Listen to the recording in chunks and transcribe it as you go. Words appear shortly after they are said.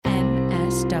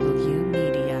MSW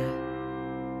Media.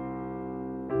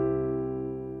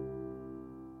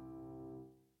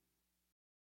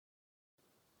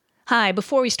 Hi,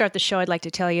 before we start the show, I'd like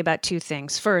to tell you about two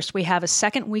things. First, we have a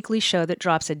second weekly show that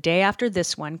drops a day after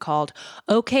this one called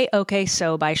OK, OK,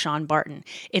 So by Sean Barton.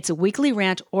 It's a weekly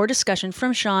rant or discussion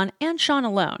from Sean and Sean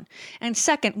alone. And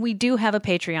second, we do have a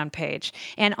Patreon page.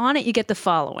 And on it, you get the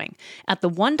following. At the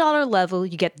 $1 level,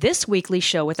 you get this weekly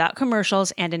show without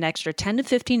commercials and an extra 10 to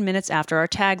 15 minutes after our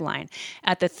tagline.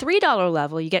 At the $3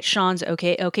 level, you get Sean's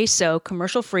OK, OK, So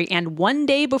commercial-free and one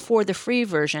day before the free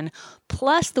version,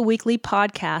 plus the weekly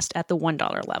podcast at the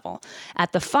 $1 level.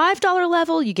 At the $5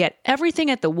 level, you get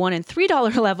everything at the $1 and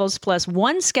 $3 levels, plus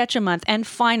one sketch a month. And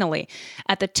finally,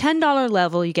 at the $10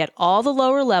 level, you get all the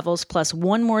lower levels, plus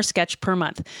one more sketch per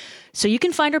month. So you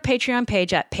can find our Patreon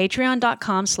page at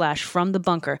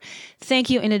patreon.com/fromthebunker. Thank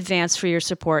you in advance for your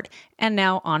support. And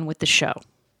now on with the show.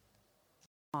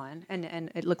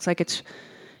 And it looks like it's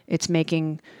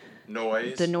making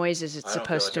noise. the noises it's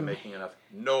supposed to I'm making enough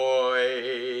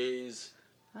noise.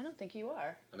 I don't think you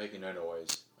are. I'm making no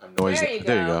noise. I'm noisy. There you go.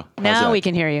 There you go. Now we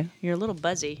can hear you. You're a little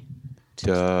buzzy.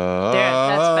 Duh. There,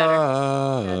 that's better.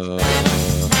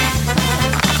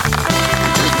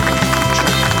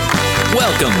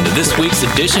 Welcome to this week's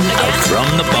edition of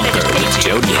From the Bunker with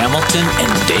Jody Hamilton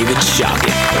and David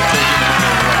Shocking.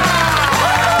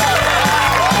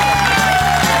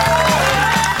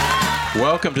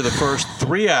 Welcome to the first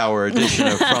 3-hour edition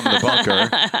of From the Bunker.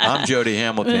 I'm Jody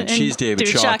Hamilton. She's David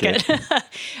Shocking.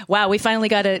 Wow, we finally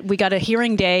got a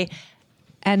hearing day,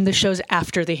 and the show's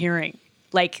after the hearing,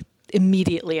 like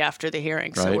immediately after the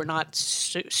hearing. So Right. we're not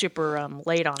super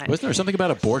late on it. Wasn't there something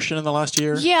about abortion in the last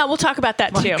year? Yeah, we'll talk about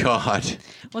that too. My God.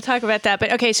 We'll talk about that.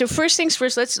 But okay, so first things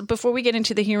first, before we get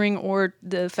into the hearing or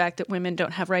the fact that women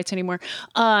don't have rights anymore,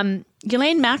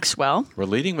 Ghislaine Maxwell. We're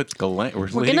leading with Ghislaine. We're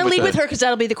going to lead with her because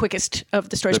that'll be the quickest of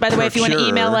the stories. By the way, if you want to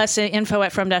email us at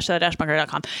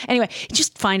info@from-the-bunker.com. Anyway,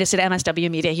 just find us at MSW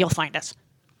Media. You'll find us.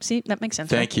 See, that makes sense.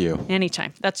 Thank you.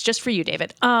 Anytime. That's just for you,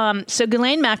 David. So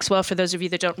Ghislaine Maxwell, for those of you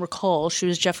that don't recall, she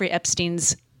was Jeffrey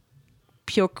Epstein's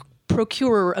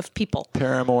procurer of people.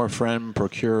 Paramour, friend,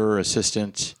 procurer,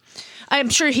 assistant. I'm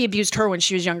sure he abused her when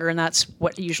she was younger, and that's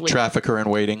what usually... Trafficker in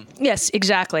waiting. Yes,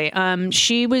 exactly.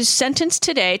 She was sentenced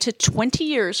today to 20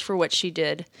 years for what she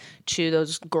did to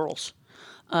those girls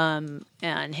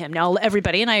and him. Now,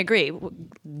 everybody, and I agree,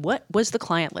 what was the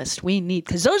client list we need?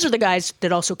 Because those are the guys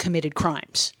that also committed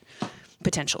crimes,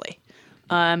 potentially.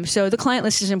 So the client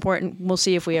list is important. We'll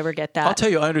see if we ever get that. I'll tell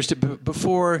you, I understand.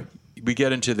 Before we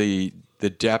get into the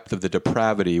depth of the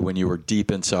depravity when you were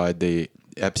deep inside the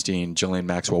Epstein, Ghislaine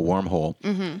Maxwell wormhole,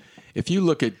 if you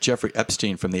look at Jeffrey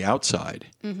Epstein from the outside,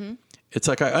 it's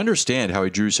like I understand how he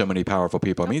drew so many powerful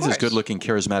people. I mean, he's this good-looking,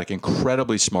 charismatic,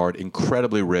 incredibly smart,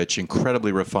 incredibly rich,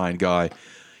 incredibly refined guy.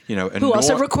 You know, who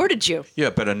also recorded you. Yeah,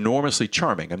 but enormously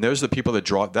charming. And those are the people that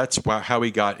draw. That's how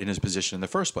he got in his position in the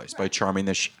first place, by charming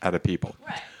the out of people.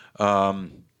 Right.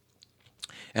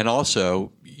 And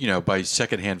also, you know, by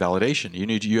secondhand validation.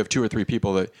 You have 2 or 3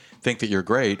 people that think that you're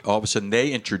great. All of a sudden,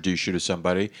 they introduce you to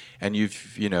somebody, and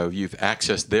you've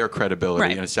accessed their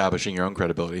credibility and establishing your own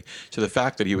credibility. So the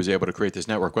fact that he was able to create this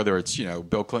network, whether it's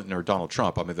Bill Clinton or Donald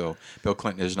Trump, I mean, though Bill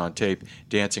Clinton isn't on tape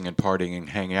dancing and partying and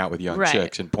hanging out with young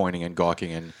chicks and pointing and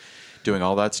gawking and doing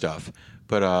all that stuff.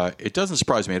 But it doesn't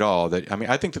surprise me at all that, I mean,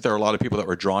 I think that there are a lot of people that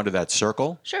were drawn to that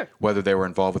circle, whether they were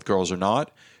involved with girls or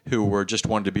not, who were just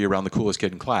wanted to be around the coolest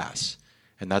kid in class.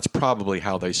 And that's probably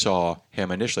how they saw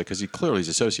him initially, because he clearly is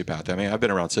a sociopath. I mean, I've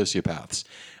been around sociopaths.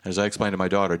 And as I explained to my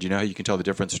daughter, do you know how you can tell the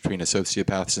difference between a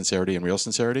sociopath's sincerity and real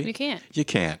sincerity? You can't. You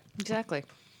can't. Exactly.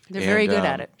 They're very good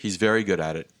at it. He's very good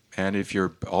at it. And if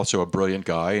you're also a brilliant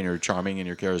guy and you're charming and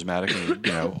you're charismatic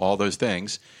and all those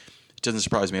things, it doesn't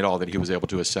surprise me at all that he was able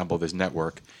to assemble this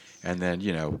network. And then,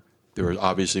 there were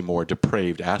obviously more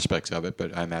depraved aspects of it,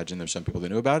 but I imagine there's some people that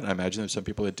knew about it, and I imagine there's some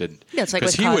people that didn't. Yeah, it's like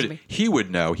with Cosby. He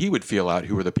would know. He would feel out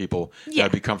who were the people that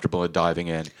would be comfortable at diving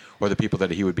in, or the people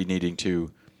that he would be needing to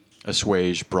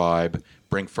assuage, bribe,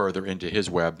 bring further into his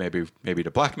web, maybe to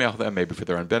blackmail them, maybe for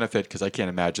their own benefit, because I can't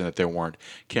imagine that there weren't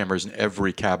cameras in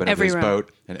every cabin of his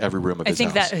boat and every room of his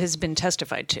house. I think that has been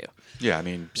testified to. Yeah, I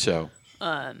mean, so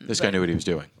this guy knew what he was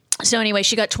doing. So anyway,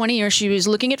 she got 20 years. She was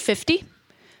looking at 50.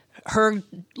 Her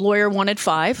lawyer wanted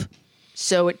 5,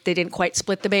 so they didn't quite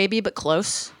split the baby, but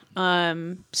close.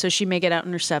 So she may get out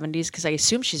in her 70s, because I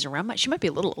assume she's around. She might be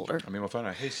a little older. I mean, we'll find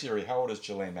out. Hey, Siri, how old is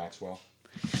Ghislaine Maxwell?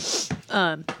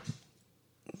 Come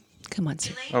on,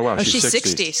 Siri. Oh, wow, she's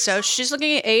 60. So she's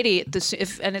looking at 80,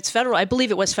 and it's federal. I believe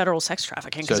it was federal sex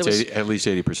trafficking. So that's at least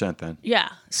 80% then. Yeah.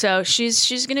 So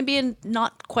she's going to be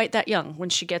not quite that young when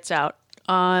she gets out.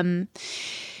 Do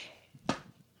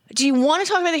you want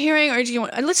to talk about the hearing, or do you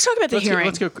want? Let's talk about the hearing.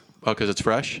 Let's go. Oh, because it's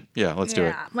fresh. Yeah, let's do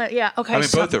it. Yeah. Okay. I mean,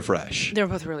 both are fresh. They're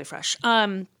both really fresh.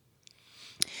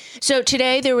 So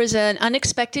today there was an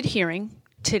unexpected hearing.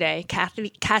 Today,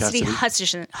 Cassidy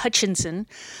Hutchinson,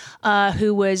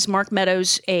 who was Mark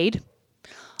Meadows' aide.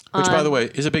 Which, by the way,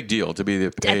 is a big deal to be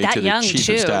the aide to the chief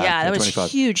of staff. Yeah, that was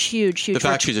 25. huge. The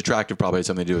fact she's attractive probably had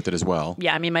something to do with it as well.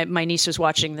 Yeah, I mean, my niece was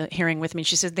watching the hearing with me.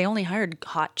 She says they only hired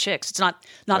hot chicks. It's not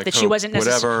Like that she Hope wasn't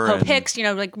necessarily whatever Hope Hicks,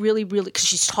 like really, because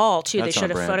she's tall too. They That's showed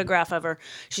on a brand. photograph of her.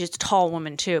 She's a tall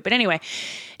woman too. But anyway,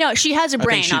 no, she has a I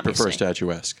brain. think she obviously, prefers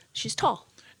statuesque. she's tall.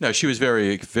 No, she was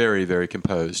very, very, very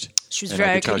composed. She was And I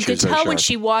very. could tell You she could was very tell when sharp.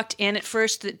 she walked in at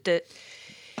first that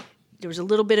there was a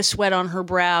little bit of sweat on her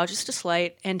brow, just a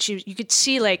slight, and you could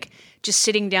see just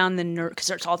sitting down the nerve because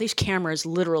there's all these cameras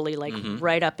literally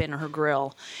right up in her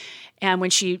grill, and when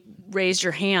she raised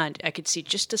her hand, I could see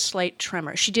just a slight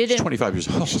tremor. She did. 25 years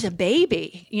old. She's a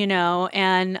baby,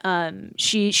 and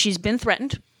she's been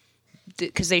threatened.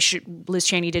 Because Liz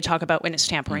Cheney did talk about witness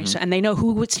tampering, so, and they know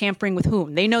who was tampering with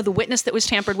whom. They know the witness that was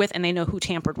tampered with, and they know who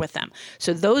tampered with them.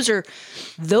 So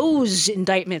those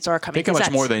indictments are coming. Think how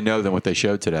much more they know than what they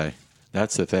showed today.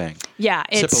 That's the thing. Yeah,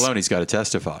 Cipollone's got to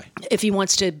testify. If he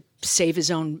wants to save his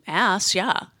own ass,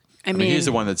 yeah. I mean, he's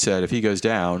the one that said if he goes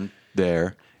down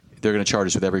there, they're going to charge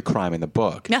us with every crime in the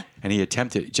book. Yeah. And he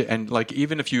attempted, and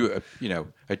even if you,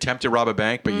 attempt to rob a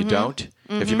bank, but you don't,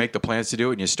 if you make the plans to do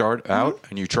it and you start out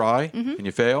and you try and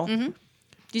you fail,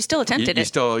 you still attempted you it.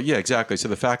 still, yeah, exactly. So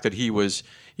the fact that he was,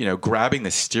 grabbing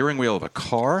the steering wheel of a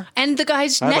car, And the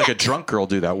guy's I had neck. like a drunk girl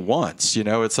do that once.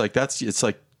 It's like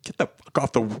get the fuck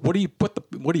off the. What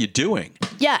are you doing?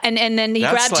 Yeah, and then he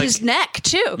That's grabbed like- his neck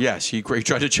too. Yes, he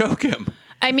tried to choke him.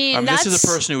 I mean, that's this is a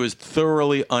person who is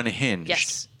thoroughly unhinged.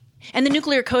 Yes. And the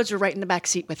nuclear codes were right in the back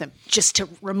seat with him, just to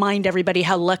remind everybody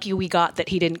how lucky we got that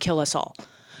he didn't kill us all.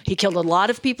 He killed a lot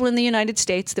of people in the United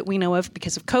States that we know of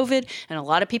because of COVID, and a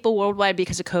lot of people worldwide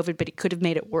because of COVID, but he could have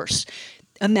made it worse.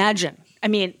 Imagine. I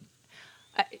mean,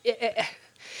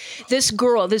 this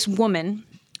woman,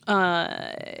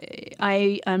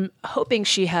 I am hoping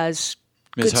she has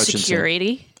Ms. good Hutchinson.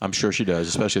 security. I'm sure she does,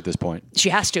 especially at this point. She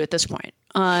has to at this point.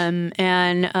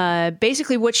 And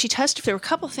basically what she testified, there were a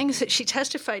couple of things that she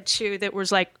testified to that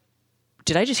was like,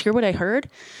 did I just hear what I heard?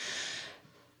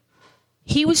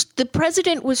 The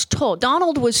president was told,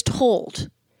 Donald was told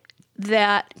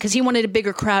that, because he wanted a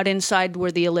bigger crowd inside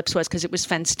where the ellipse was because it was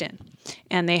fenced in.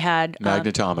 And they had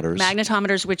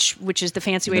Magnetometers. which is the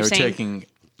fancy way They of were saying taking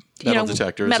metal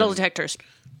detectors. Metal and detectors.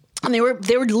 And they were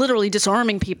literally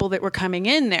disarming people that were coming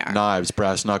in there. Knives,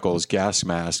 brass knuckles, gas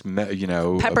mask,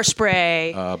 Pepper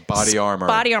spray, body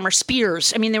armor.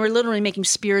 spears. I mean, they were literally making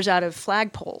spears out of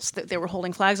flagpoles that they were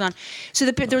holding flags on. So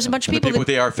there was a bunch of And people the people with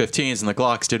the AR-15s and the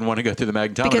Glocks didn't want to go through the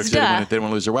magnetometers because they didn't want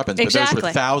to lose their weapons. Exactly. But those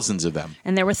were thousands of them.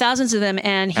 And there were thousands of them.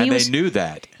 And They knew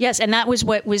that. Yes, and that was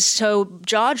what was so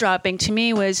jaw-dropping to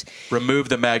me was... Remove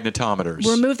the magnetometers.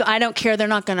 I don't care. They're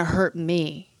not going to hurt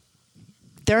me.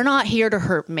 They're not here to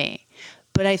hurt me.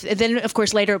 But then, of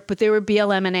course, later, but there were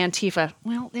BLM and Antifa.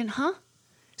 Well, then,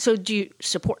 So do you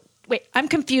support... Wait, I'm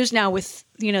confused now with,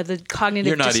 the cognitive...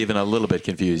 You're not even a little bit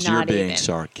confused. You're being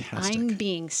sarcastic. I'm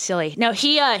being silly. No,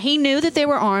 he knew that they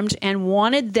were armed and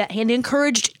wanted that, and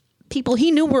encouraged people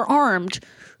he knew were armed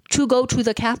to go to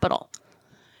the Capitol.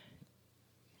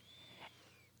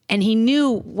 And he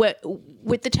knew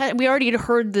we already had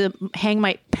heard the Hang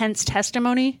Mike Pence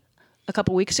testimony a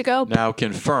couple weeks ago. Now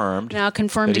confirmed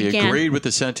that he again. agreed with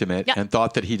the sentiment and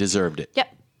thought that he deserved it.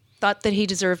 Yep. Thought that he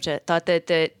deserved it. Thought that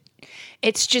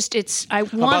it's by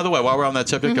the way, while we're on that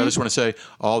subject, I just want to say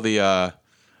all the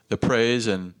praise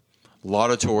and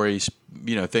laudatory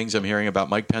things I'm hearing about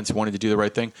Mike Pence wanting to do the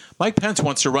right thing. Mike Pence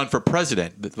wants to run for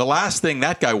president. The last thing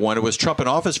that guy wanted was Trump in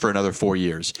office for another 4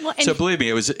 years. Well, so believe me,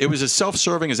 it was as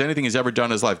self-serving as anything he's ever done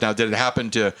in his life. Now, did it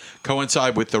happen to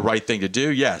coincide with the right thing to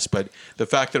do? Yes, but the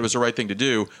fact that it was the right thing to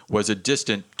do was a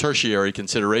distant tertiary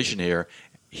consideration here.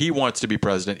 He wants to be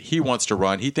president. He wants to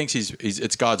run. He thinks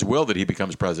it's God's will that he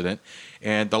becomes president.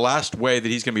 And the last way that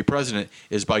he's going to be president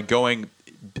is by going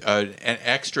an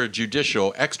extra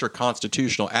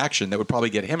constitutional action that would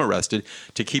probably get him arrested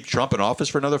to keep Trump in office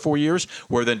for another 4 years,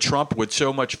 where then Trump would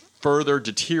so much further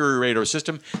deteriorate our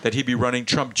system that he'd be running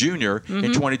Trump Jr.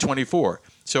 in 2024.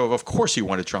 So, of course, he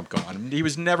wanted Trump gone. He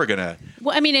was never going to...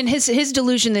 Well, I mean, and his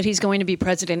delusion that he's going to be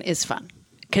president is fun.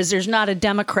 Because there's not a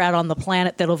Democrat on the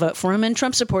planet that'll vote for him, and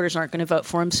Trump supporters aren't going to vote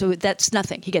for him, so that's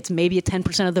nothing. He gets maybe a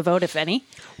 10% of the vote, if any.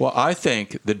 Well, I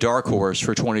think the dark horse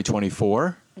for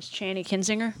 2024... Is Cheney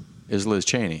Kinzinger? Is Liz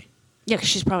Cheney. Yeah, because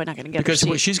she's probably not going to get Because her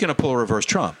seat. she's going to pull a reverse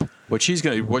Trump.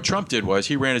 What Trump did was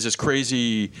he ran as this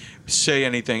crazy say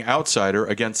anything outsider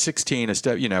against 16,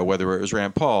 whether it was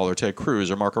Rand Paul or Ted Cruz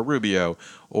or Marco Rubio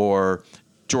or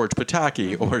George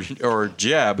Pataki or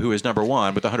Jeb, who is number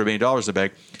one with $100 million in the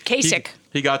bank. Kasich.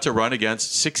 He got to run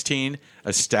against 16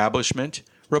 establishment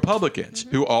Republicans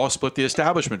who all split the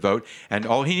establishment vote. And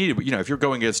all he needed, if you're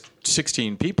going against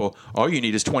 16 people, all you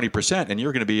need is 20%, and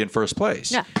you're going to be in first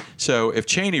place. Yeah. So if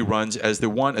Cheney runs as the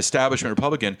one establishment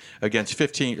Republican against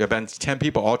 10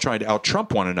 people all trying to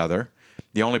out-Trump one another,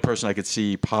 the only person I could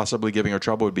see possibly giving her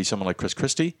trouble would be someone like Chris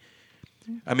Christie.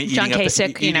 I mean, John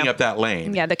Kasich, eating up that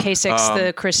lane. Yeah, the Kasichs,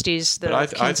 the Christies, the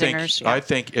Kinzingers. I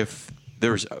think if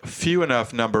there's a few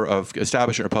enough number of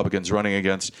establishment Republicans running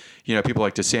against, people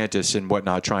like DeSantis and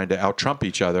whatnot trying to out-Trump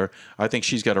each other, I think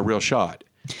she's got a real shot.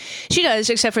 She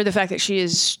does, except for the fact that she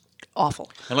is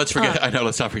awful. And let's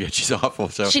not forget she's awful.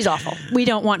 So she's awful. We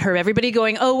don't want her. Everybody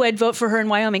going, oh, I'd vote for her in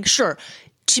Wyoming. Sure.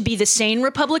 To be the sane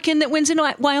Republican that wins in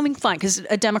Wyoming, fine, because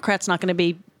a Democrat's not going to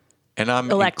be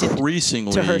elected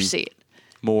increasingly to her seat.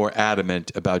 More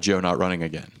adamant about Joe not running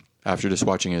again after just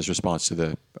watching his response to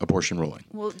the abortion ruling.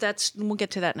 Well, we'll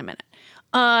get to that in a minute.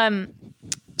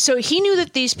 So he knew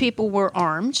that these people were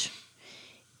armed.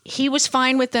 He was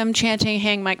fine with them chanting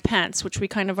 "Hang Mike Pence," which we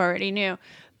kind of already knew.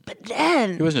 But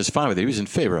then he wasn't just fine with it; he was in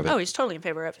favor of it. Oh, he's totally in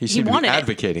favor of it. He seemed to be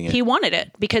advocating it. He wanted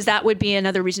it because that would be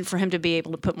another reason for him to be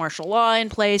able to put martial law in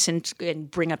place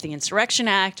and bring up the Insurrection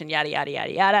Act and yada yada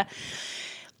yada yada.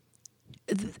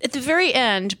 At the very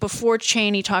end, before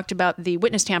Cheney talked about the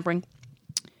witness tampering,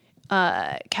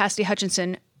 Cassidy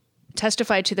Hutchinson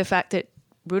testified to the fact that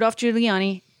Rudolph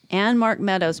Giuliani and Mark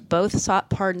Meadows both sought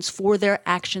pardons for their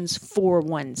actions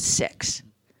 416.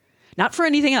 Not for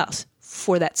anything else,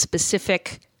 for that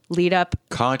specific lead up.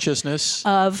 Consciousness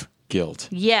of guilt.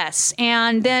 Yes.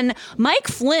 And then Mike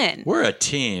Flynn. We're a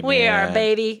team. We are,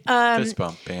 baby. Fist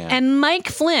bump, bam. And Mike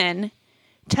Flynn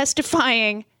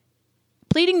testifying,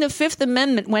 pleading the Fifth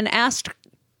Amendment when asked,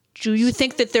 do you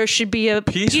think that there should be a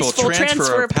peaceful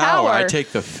transfer of power? I take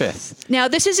the Fifth. Now,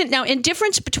 this isn't now in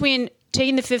difference between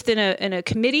taking the Fifth in a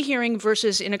committee hearing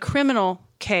versus in a criminal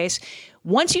case.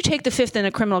 Once you take the Fifth in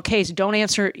a criminal case, don't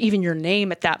answer even your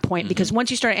name at that point, because once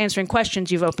you start answering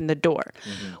questions, you've opened the door.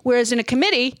 Whereas in a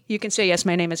committee, you can say, yes,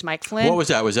 my name is Mike Flynn. What was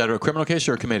that? Was that a criminal case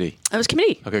or a committee? It was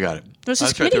committee. Okay, got it. It was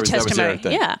his committee testimony.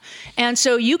 Yeah. And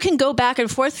so you can go back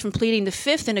and forth from pleading the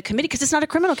Fifth in a committee because it's not a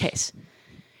criminal case.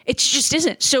 It just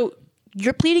isn't. So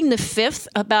you're pleading the Fifth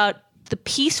about the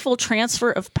peaceful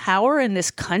transfer of power in this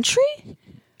country?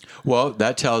 Well,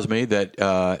 that tells me that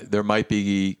there might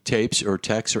be tapes or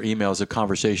texts or emails of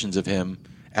conversations of him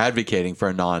advocating for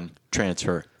a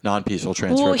non-peaceful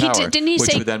transfer of power. Didn't he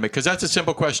say? Because that's a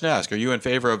simple question to ask. Are you in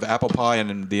favor of apple pie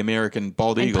and the American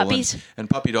bald eagle and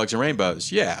puppy dogs and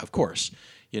rainbows? Yeah, of course.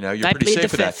 You're pretty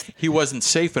safe for that. He wasn't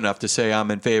safe enough to say,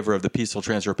 I'm in favor of the peaceful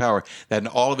transfer of power. That in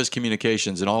all of his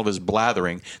communications and all of his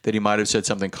blathering, that he might have said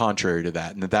something contrary to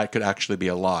that, and that could actually be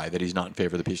a lie, that he's not in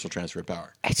favor of the peaceful transfer of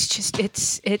power. It's just.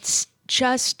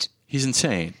 He's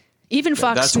insane. Even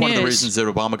Fox News. That's one of the reasons that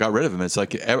Obama got rid of him. It's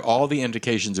like all the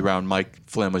indications around Mike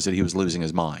Flynn was that he was losing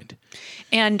his mind.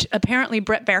 And apparently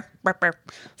Brett Baer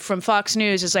from Fox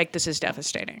News is like, this is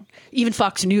devastating. Even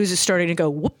Fox News is starting to go,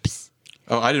 whoops.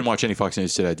 Oh, I didn't watch any Fox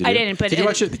News today. Did you? I didn't. But did you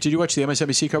watch it? Did you watch the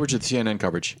MSNBC coverage or the CNN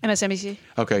coverage? MSNBC.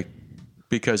 Okay,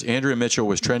 because Andrea Mitchell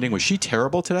was trending. Was she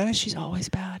terrible today? She's always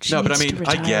bad. No, but I mean,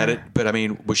 I get it. But I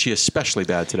mean, was she especially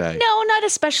bad today? No, not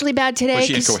especially bad today. Was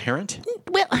she incoherent?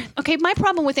 Well, okay. My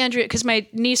problem with Andrea, because my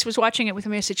niece was watching it with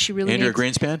me, I said she really Andrea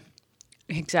Greenspan.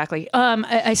 Exactly.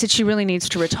 I said she really needs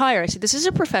to retire. I said, this is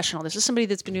a professional. This is somebody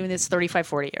that's been doing this 35,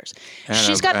 40 years.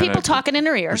 She's got people talking in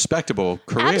her ear. Respectable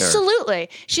career. Absolutely.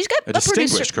 She's got a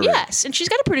distinguished producer. Career. Yes, and she's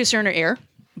got a producer in her ear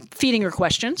feeding her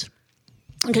questions.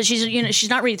 Because she's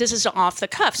not reading. This is off the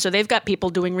cuff. So they've got people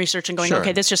doing research and going,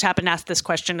 okay, this just happened. Ask this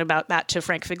question about that to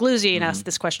Frank Figliuzzi and ask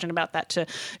this question about that to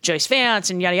Joyce Vance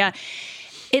and yada, yada.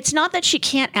 It's not that she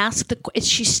can't ask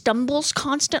she stumbles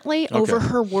constantly over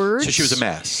her words. So she was a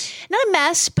mess. Not a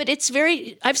mess, but it's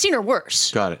very. I've seen her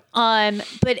worse. Got it.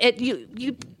 But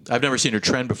I've never seen her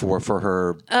trend before for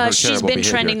her she's been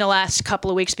trending the last couple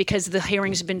of weeks because the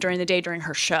hearings have been during the day during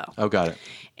her show. Oh, got it.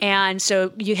 And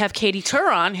so you have Katie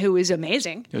Turon, who is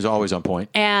amazing. It was always on point.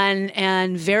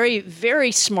 And very,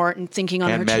 very smart and thinking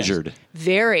on her toes. And measured.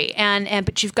 Very.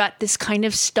 But you've got this kind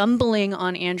of stumbling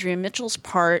on Andrea Mitchell's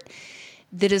part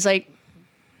that is like,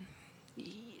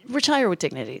 retire with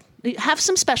dignity. Have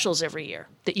some specials every year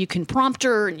that you can prompt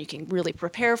her and you can really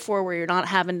prepare for, where you're not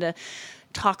having to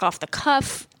talk off the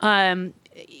cuff.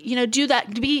 do that.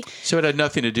 So it had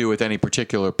nothing to do with any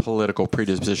particular political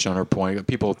predisposition on her point.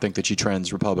 People think that she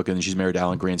trends Republican, and she's married to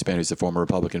Alan Greenspan, who's the former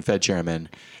Republican Fed chairman.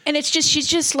 And she's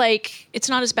just like, it's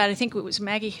not as bad. I think it was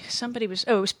Maggie.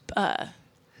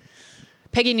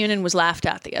 Peggy Noonan was laughed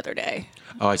at the other day.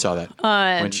 Oh, I saw that.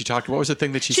 When she talked, what was the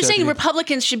thing that she said? She's saying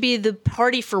Republicans should be the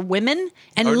party for women,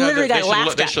 and literally got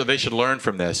laughed at. They should learn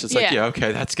from this. It's like,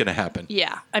 okay, that's going to happen.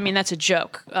 Yeah, I mean that's a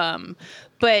joke.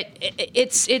 But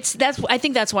I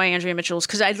think that's why Andrea Mitchell's,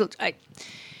 because I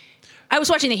was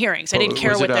watching the hearings. I didn't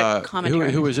care what the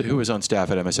commentary. Who was on staff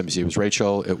at MSNBC? It was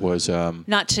Rachel. It was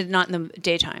not in the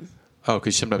daytime. Oh,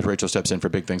 because sometimes Rachel steps in for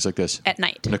big things like this. At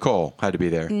night. Nicole had to be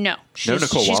there. No, Nicole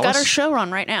Wallace? She's got her show on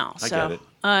right now. I get it.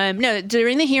 No,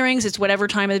 during the hearings, it's whatever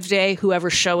time of day whoever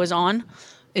show is on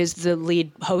is the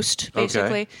lead host,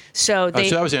 basically. Okay. So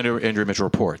that was Andrea Mitchell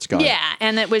Reports. Got it. Yeah,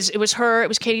 and it was her, it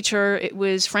was Katie Tur, it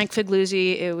was Frank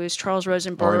Figluzzi, it was Charles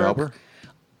Rosenberg. Ari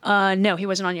Melber? No, he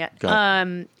wasn't on yet.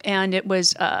 And it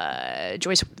was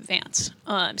Joyce Vance.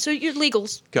 So you're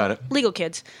legals. Got it. Legal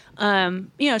kids.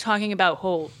 Talking about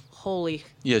holy.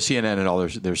 Yeah, CNN and all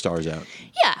their stars out.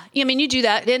 Yeah, I mean, you do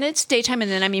that, and it's daytime, and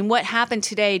then, I mean, what happened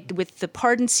today with the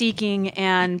pardon seeking,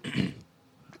 and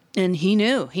he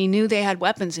knew they had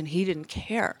weapons, and he didn't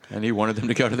care. And he wanted them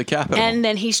to go to the Capitol. And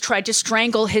then he's tried to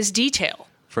strangle his detail.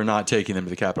 For not taking them to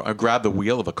the Capitol. Or grab the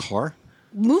wheel of a car?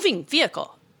 Moving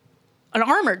vehicle. An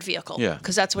armored vehicle. Yeah.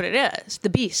 Because that's what it is. The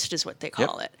Beast is what they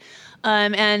call it.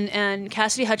 And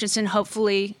Cassidy Hutchinson,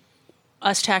 hopefully,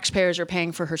 us taxpayers are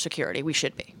paying for her security. We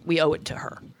should be. We owe it to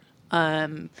her.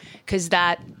 Because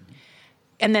that...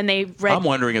 And then they read... I'm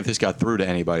wondering if this got through to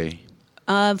anybody.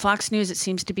 Fox News, it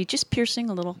seems to be just piercing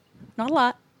a little. Not a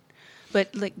lot.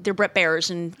 But like they're Brett Bears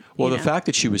and... Well, the fact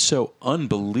that she was so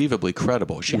unbelievably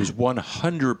credible. She was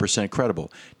 100%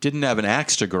 credible. Didn't have an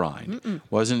axe to grind. Mm-mm.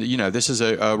 Wasn't, this is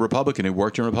a Republican who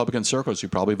worked in Republican circles who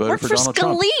probably voted for Donald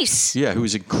Trump. Scalise. Yeah,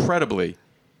 who's incredibly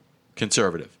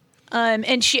conservative. And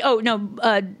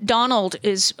Donald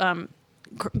is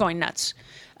going nuts.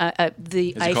 Is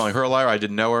he calling her a liar? I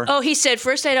didn't know her. Oh, he said,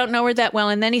 first I don't know her that well,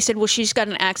 and then he said, well, she's got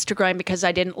an axe to grind because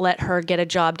I didn't let her get a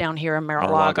job down here in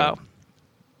Mar-a-Lago.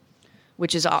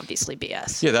 Which is obviously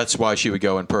BS. Yeah, that's why she would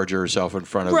go and perjure herself in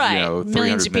front of 300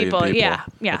 millions of people. Yeah.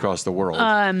 Across the world.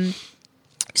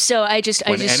 So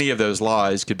any of those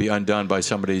lies could be undone by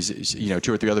somebody's,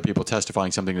 2 or 3 other people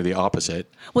testifying something to the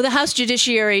opposite. Well, the House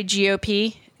Judiciary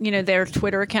GOP, their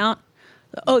Twitter account.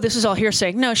 Oh, this is all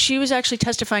hearsay. No, she was actually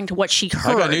testifying to what she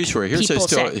heard. I got news for you.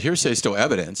 Hearsay is still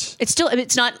evidence. It's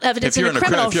not evidence in a criminal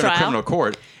trial. If you're in a criminal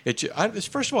court,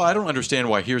 first of all, I don't understand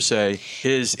why hearsay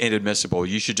is inadmissible.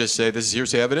 You should just say this is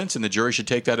hearsay evidence, and the jury should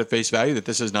take that at face value, that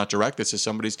this is not direct. This is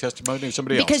somebody's testimony of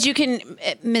somebody else. Because you can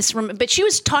misremember. But she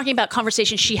was talking about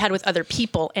conversations she had with other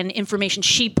people and information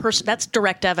that's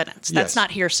direct evidence. That's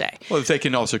not hearsay. Well, if they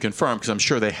can also confirm, because I'm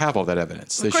sure they have all that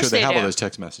evidence. They have all those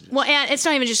text messages. Well, and it's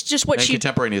not even just what she...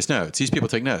 contemporaneous notes. These people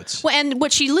take notes. Well, and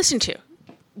what she listened to,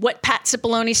 what Pat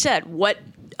Cipollone said, what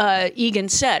Egan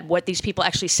said, what these people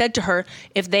actually said to her.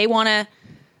 If they want to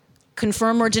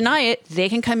confirm or deny it, they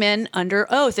can come in under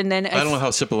oath. And then I don't know how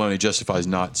Cipollone justifies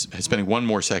not spending one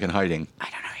more second hiding. I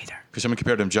don't know either. Because someone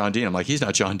compared him to John Dean. I'm like, he's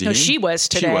not John Dean. No, she was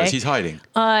today. She was. He's hiding.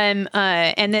 And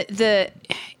the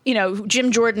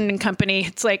Jim Jordan and company.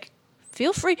 It's like,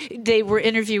 feel free. They were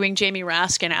interviewing Jamie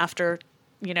Raskin after.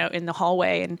 In the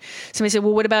hallway, and somebody said,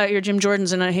 well, what about your Jim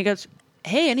Jordans? And he goes,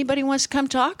 hey, anybody wants to come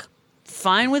talk?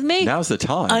 Fine with me. Now's the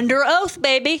time. Under oath,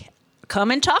 baby. Come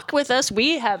and talk with us.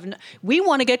 We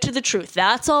want to get to the truth.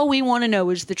 That's all we want to know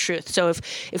is the truth. So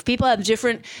if people have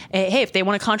different, if they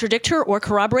want to contradict her or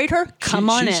corroborate her, come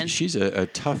on in. She's a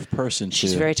tough person.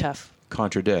 She's very tough.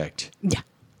 Contradict. Yeah.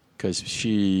 Because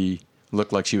she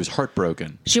looked like she was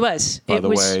heartbroken. She was. By the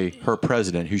way, her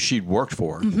president, who she'd worked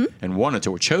for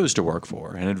and chose to work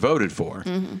for and had voted for,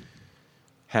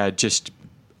 had just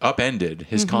upended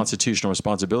his constitutional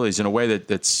responsibilities in a way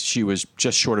that she was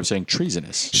just short of saying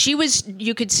treasonous. She was,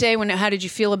 you could say, how did you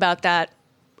feel about that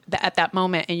at that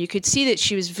moment? And you could see that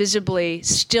she was visibly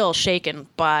still shaken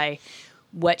by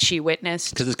what she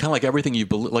witnessed. Because it's kind of like everything you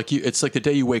believe, it's like the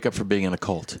day you wake up from being in a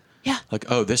cult. Yeah.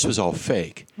 Like, oh, this was all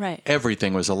fake. Right.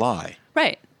 Everything was a lie.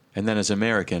 Right. And then as an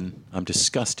American, I'm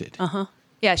disgusted.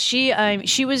 Yeah,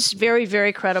 she was very,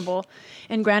 very credible.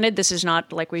 And granted, this is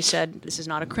not, like we said, this is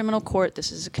not a criminal court.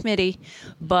 This is a committee.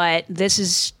 But this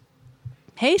is,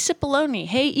 hey, Cipollone.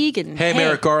 Hey, Egan. Hey,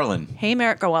 Merrick Garland. Hey,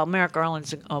 Merrick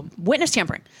Garland's witness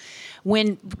tampering.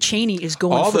 When Cheney is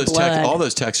going for blood. All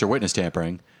those texts are witness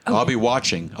tampering. Oh. I'll be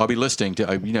watching. I'll be listening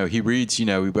to. He reads.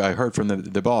 I heard from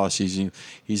the boss.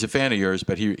 He's a fan of yours,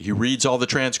 but he reads all the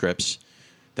transcripts.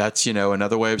 That's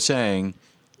another way of saying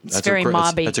It's very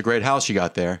mobby. That's a great house you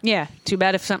got there. Yeah. Too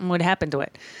bad if something would happen to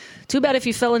it. Too bad if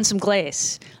you fell in some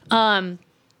glaze.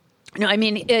 No, I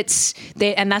mean,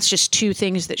 and that's just two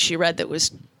things that she read that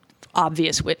was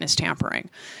obvious witness tampering.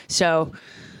 So,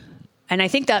 and I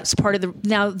think that's part of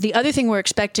now the other thing we're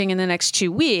expecting in the next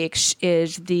 2 weeks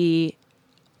is the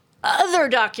other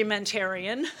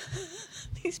documentarian.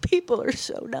 These people are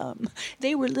so dumb.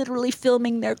 They were literally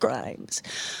filming their crimes.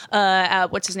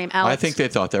 What's his name? Alex. I think they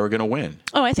thought they were going to win.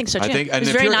 Oh, I think so too. I think, and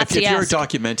if you're a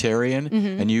documentarian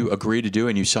and you agree to do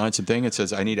and you sign something, it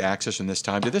says I need access from this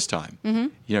time to this time.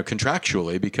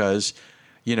 Contractually, because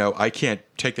I can't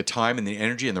take the time and the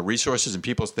energy and the resources and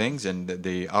people's things and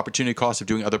the opportunity cost of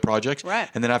doing other projects. Right.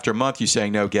 And then after a month, you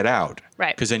saying no, get out.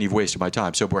 Right. Because then you've wasted my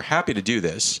time. So we're happy to do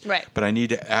this. Right. But I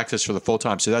need access for the full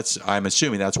time. So I'm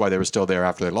assuming that's why they were still there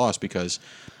after they lost, because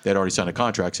they'd already signed a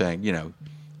contract saying,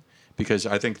 because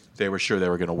I think they were sure they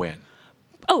were going to win.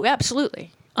 Oh,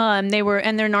 absolutely. They were,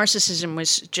 and their narcissism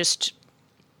was just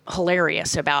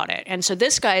hilarious about it. And so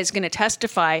this guy is going to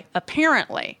testify.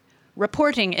 Apparently,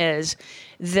 reporting is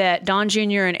that Don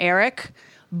Jr. and Eric,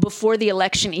 before the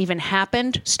election even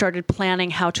happened, started planning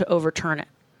how to overturn it.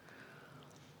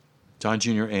 Don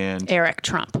Jr. and Eric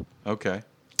Trump. Okay.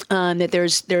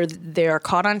 That they are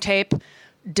caught on tape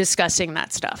discussing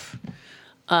that stuff.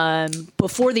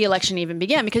 Before the election even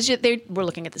began, because they were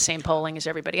looking at the same polling as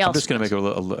everybody else. I'm just going to make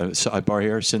a sidebar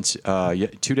here. Since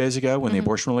 2 days ago, when the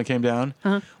abortion ruling came down,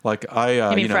 like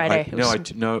Friday?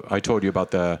 I told you about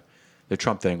the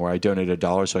Trump thing where I donated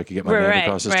 $1 so I could get my name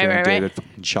across the street. David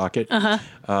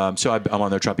Shockett. So I'm on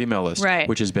their Trump email list,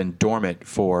 which has been dormant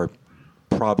for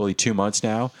probably 2 months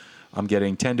now. I'm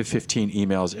getting 10 to 15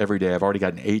 emails every day. I've already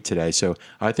gotten 8 today. So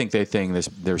I think they think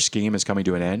their scheme is coming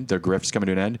to an end. Their grift is coming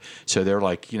to an end. So they're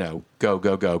like, go.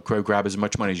 Grab as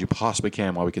much money as you possibly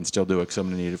can while we can still do it because I'm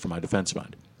going to need it for my defense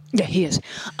fund. Yeah, he is.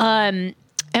 And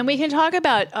we can talk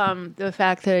about the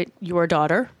fact that your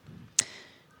daughter.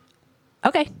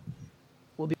 Okay.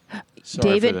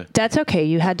 David, that's okay.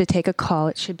 You had to take a call.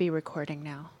 It should be recording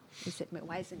now.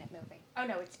 Why isn't it moving? Oh,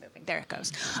 no, it's moving. There it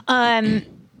goes.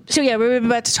 So, yeah, we're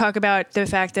about to talk about the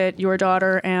fact that your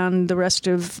daughter and the rest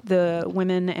of the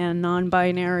women and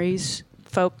non-binaries,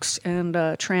 folks, and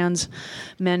trans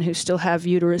men who still have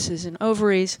uteruses and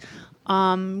ovaries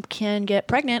can get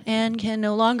pregnant and can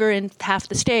no longer, in half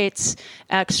the states,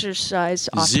 exercise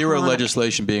autonomy. Zero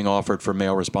legislation being offered for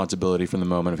male responsibility from the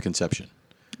moment of conception.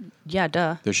 Yeah,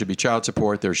 duh. There should be child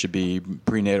support. There should be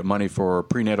money for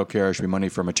prenatal care. There should be money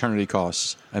for maternity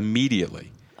costs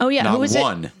immediately. Oh, yeah. Not who was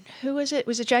one. It? Who was it?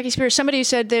 Was it Jackie Spears? Somebody who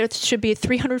said there should be a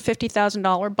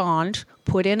 $350,000 bond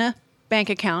put in a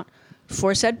bank account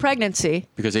for said pregnancy.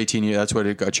 Because 18 years, that's what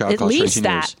a child costs for 18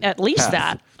 years. At least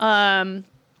that.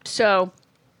 So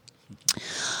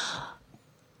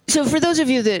for those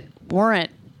of you that weren't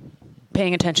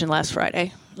paying attention last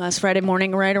Friday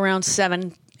morning, right around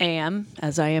 7 a.m.,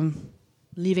 as I am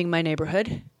leaving my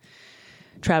neighborhood,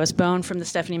 Travis Bone from the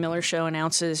Stephanie Miller Show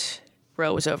announces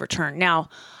Roe was overturned. Now,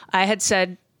 I had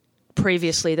said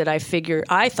previously that I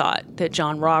thought that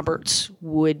John Roberts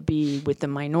would be with the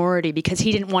minority because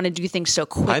he didn't want to do things so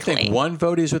quickly. I think one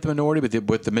vote he was with the minority, but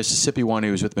with the Mississippi one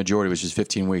he was with the majority, which is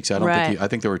 15 weeks. I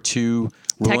think there were two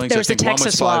rulings. There was I think one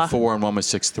was 5-4 and one was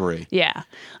 6-3. Yeah.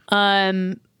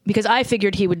 Because I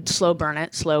figured he would slow burn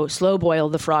it, slow boil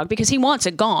the frog, because he wants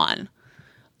it gone.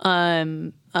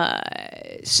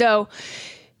 So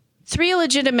 3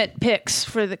 legitimate picks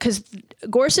because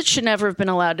Gorsuch should never have been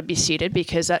allowed to be seated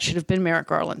because that should have been Merrick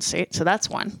Garland's seat. So that's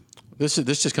one. This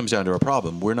just comes down to a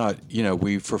problem. We're not,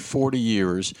 we for 40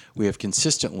 years we have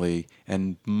consistently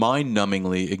and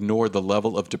mind-numbingly ignored the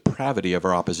level of depravity of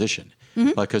our opposition.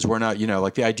 Because we're not,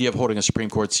 like the idea of holding a Supreme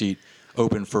Court seat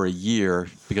open for a year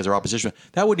because of our opposition,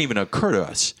 that wouldn't even occur to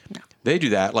us. No. They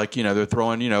do that, they're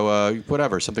throwing,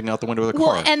 something out the window of the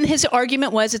car. Well, and his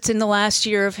argument was it's in the last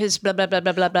year of his blah, blah, blah,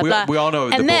 blah, blah, blah. We all know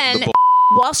and then,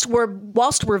 whilst we're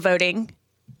voting,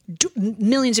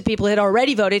 millions of people had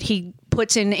already voted. He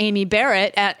puts in Amy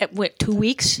Barrett at what, 2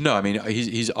 weeks? No, I mean,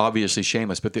 he's obviously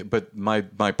shameless. But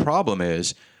my problem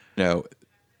is,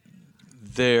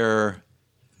 they're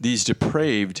these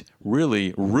depraved,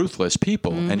 really ruthless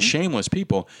people and shameless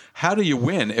people. How do you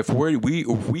win if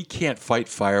we can't fight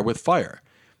fire with fire?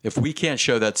 If we can't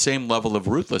show that same level of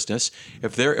ruthlessness,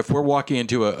 if we're walking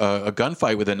into a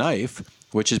gunfight with a knife,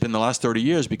 which has been the last 30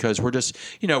 years because we're just,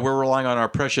 we're relying on our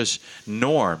precious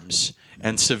norms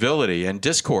and civility and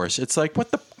discourse. It's like,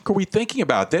 what the fuck are we thinking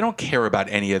about? They don't care about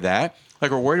any of that. Like,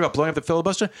 we're worried about blowing up the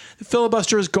filibuster. The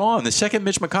filibuster is gone. The second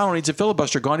Mitch McConnell needs a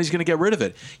filibuster gone, he's going to get rid of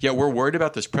it. Yet we're worried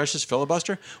about this precious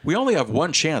filibuster. We only have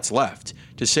one chance left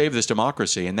to save this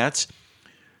democracy, and that's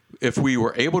if we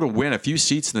were able to win a few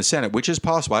seats in the Senate, which is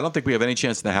possible, I don't think we have any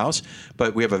chance in the House,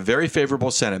 but we have a very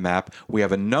favorable Senate map. We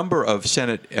have a number of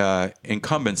Senate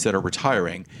incumbents that are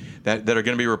retiring that are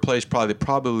going to be replaced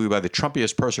probably by the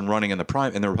Trumpiest person running in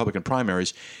the Republican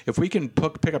primaries. If we can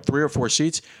pick up 3 or 4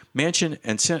 seats, Manchin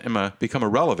and Sinema become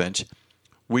irrelevant.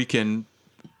 We can,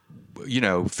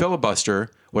 filibuster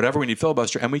whatever we need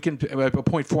filibuster, and we can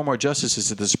appoint 4 more justices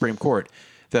to the Supreme Court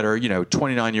that are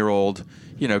 29-year-old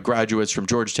graduates from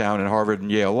Georgetown and Harvard and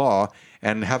Yale Law,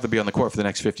 and have to be on the court for the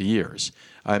next 50 years.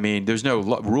 I mean, there's no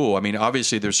rule. I mean,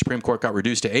 obviously, the Supreme Court got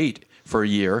reduced to 8 for a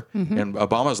year in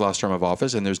Obama's last term of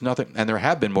office, and there's nothing. And there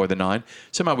have been more than 9.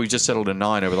 Somehow we just settled in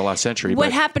 9 over the last century.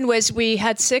 What happened was we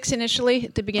had 6 initially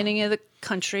at the beginning of the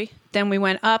country. Then we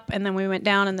went up, and then we went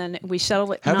down, and then we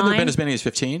settled at 9. Haven't there been as many as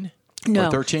 15? No,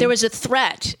 or 13? There was a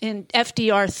threat, and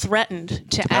FDR threatened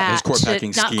to add. His court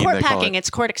packing scheme, not court they call packing, it. It's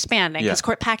court expanding. Because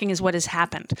court packing is what has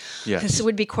happened. Yes. This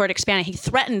would be court expanding. He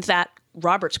threatened that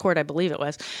Roberts Court, I believe it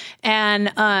was.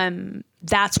 And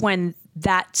that's when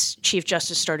that Chief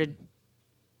Justice started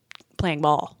playing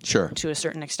ball. Sure. To a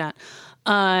certain extent.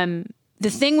 The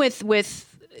thing with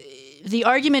the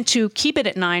argument to keep it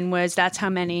at 9 was that's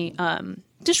how many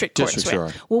district courts Districts we are.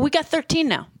 have. Well, we got 13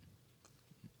 now.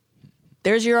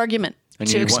 There's your argument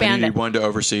to expand you it. need one to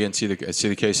oversee and see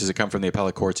the cases that come from the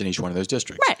appellate courts in each one of those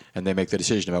districts. Right. And they make the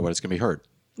decision about what it's going to be heard.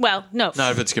 Well, no.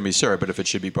 Not if it's going to be served, but if it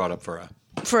should be brought up for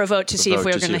a vote to see if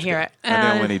we were going to hear it. And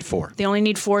they only need 4. They only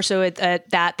need 4, so at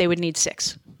that they would need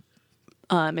 6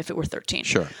 if it were 13.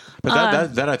 Sure.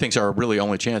 But that I think is our really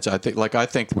only chance. I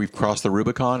think we've crossed the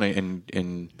Rubicon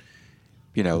in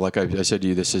like I said to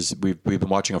you, we've been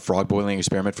watching a frog boiling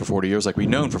experiment for 40 years. Like we've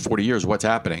known for 40 years what's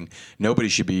happening. Nobody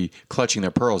should be clutching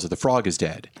their pearls if the frog is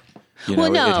dead. It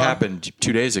happened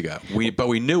 2 days ago. But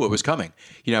we knew it was coming.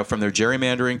 From their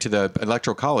gerrymandering to the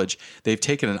Electoral College, they've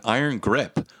taken an iron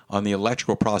grip on the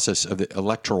electoral process of the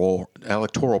electoral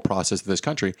process of this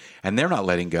country, and they're not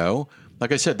letting go.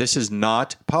 Like I said, this is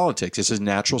not politics. This is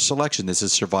natural selection. This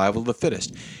is survival of the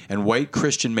fittest. And white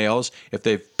Christian males, if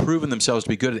they've proven themselves to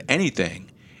be good at anything,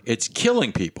 it's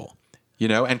killing people,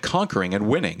 and conquering and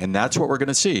winning. And that's what we're going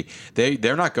to see.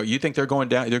 They're not you think they're going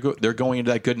down? They're going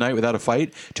into that good night without a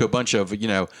fight to a bunch of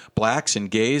blacks and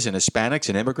gays and Hispanics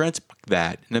and immigrants.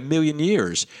 That in a million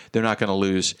years they're not going to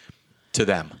lose to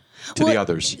them, to the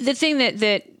others. The thing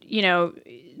that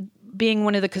being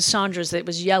one of the Cassandras that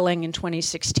was yelling in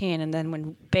 2016, and then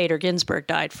when Bader Ginsburg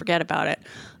died, forget about it.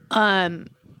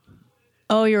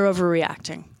 You're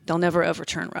overreacting. They'll never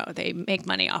overturn Roe. They make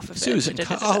money off of it. Susan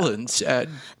Collins said,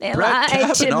 they Brett lied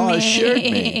Kavanaugh to assured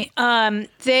me.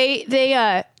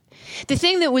 The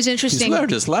thing that was interesting. He's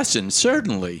learned his lesson,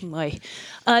 certainly.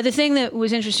 The thing that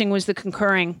was interesting was the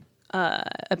concurring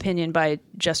opinion by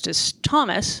Justice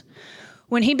Thomas,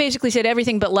 when he basically said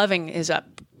everything but loving is up.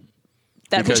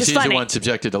 Because he's the one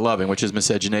subjected to loving, which is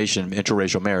miscegenation,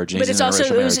 interracial marriage. But it's also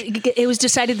it was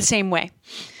decided the same way.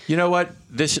 You know what?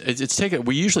 It's taken.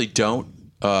 We usually don't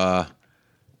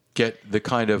get the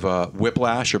kind of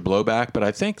whiplash or blowback, but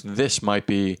I think this might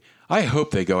be. I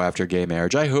hope they go after gay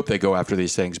marriage. I hope they go after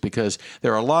these things because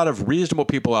there are a lot of reasonable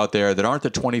people out there that aren't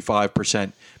the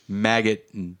 25% maggot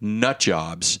nut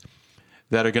jobs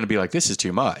that are going to be like, this is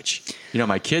too much.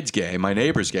 My kid's gay, my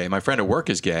neighbor's gay, my friend at work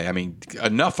is gay. I mean,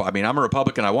 enough. I mean, I'm a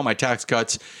Republican. I want my tax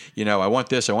cuts. I want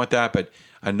this, I want that, but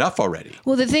enough already.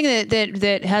 Well, the thing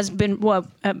that has been,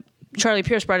 Charlie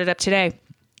Pierce brought it up today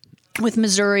with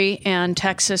Missouri and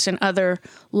Texas and other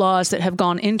laws that have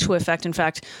gone into effect. In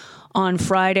fact, on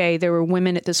Friday, there were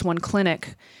women at this one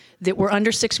clinic that were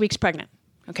under 6 weeks pregnant.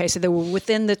 Okay, so they were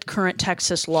within the current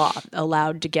Texas law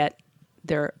allowed to get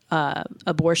their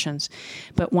abortions.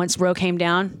 But once Roe came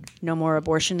down, no more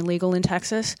abortion legal in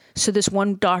Texas. So this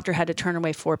one doctor had to turn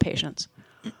away 4 patients.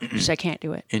 She said, I can't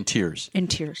do it. In tears.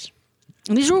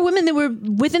 And these were women that were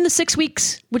within the 6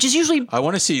 weeks, which is usually... I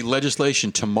want to see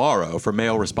legislation tomorrow for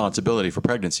male responsibility for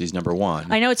pregnancies, number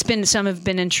 1. I know some have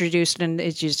been introduced, and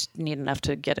it just need enough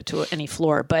to get it to any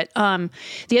floor. But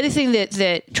the other thing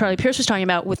that Charlie Pierce was talking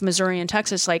about with Missouri and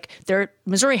Texas,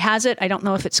 Missouri has it. I don't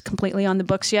know if it's completely on the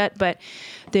books yet, but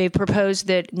they've proposed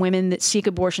that women that seek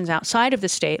abortions outside of the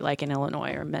state, like in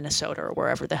Illinois or Minnesota or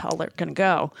wherever the hell they're going to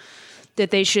go, that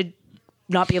they should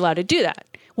not be allowed to do that.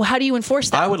 Well, how do you enforce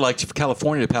that? I would like for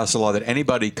California to pass a law that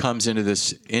anybody comes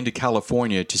into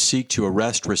California to seek to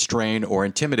arrest, restrain, or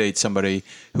intimidate somebody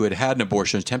who had an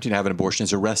abortion, attempting to have an abortion,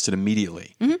 is arrested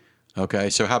immediately. Mm-hmm. Okay,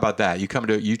 so how about that? You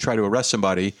try to arrest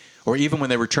somebody, or even when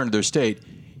they return to their state,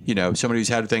 somebody who's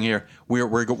had a thing here,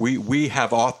 we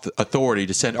have authority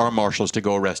to send our marshals to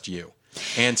go arrest you.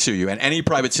 and sue you. And any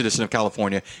private citizen of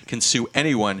California can sue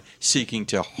anyone seeking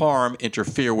to harm,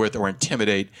 interfere with, or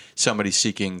intimidate somebody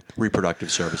seeking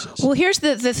reproductive services. Well, here's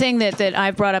the thing that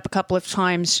I've brought up a couple of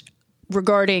times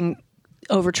regarding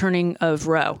overturning of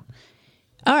Roe.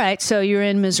 All right, so you're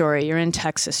in Missouri, you're in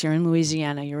Texas, you're in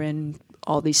Louisiana, you're in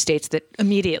all these states that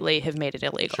immediately have made it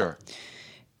illegal. Sure.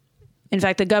 In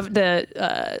fact,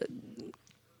 the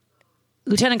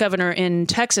lieutenant governor in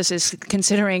Texas is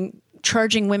considering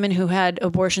charging women who had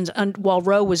abortions while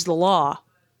Roe was the law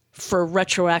for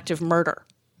retroactive murder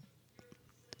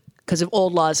because of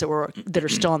old laws that are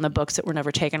still on the books that were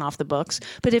never taken off the books.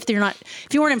 But if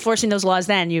you weren't enforcing those laws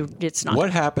then, it's not.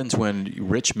 What happens when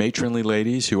rich matronly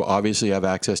ladies who obviously have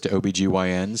access to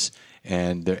OBGYNs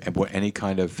and any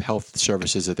kind of health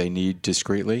services that they need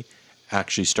discreetly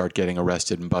actually start getting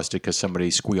arrested and busted because somebody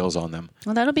squeals on them?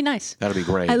 Well, that'll be nice. That'll be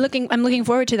great. I'm looking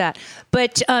forward to that.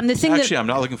 But the thing I'm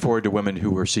not looking forward to women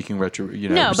who are seeking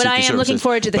No, but I am looking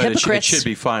forward to the hypocrites. It should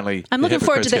be finally. I'm looking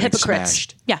forward to the hypocrites.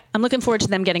 Smashed. Yeah, I'm looking forward to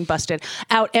them getting busted.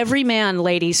 Out every man,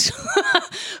 ladies,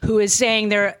 who is saying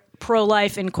they're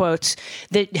pro-life in quotes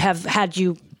that have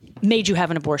made you have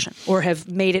an abortion or have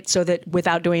made it so that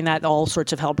without doing that, all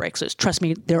sorts of hell breaks loose. Trust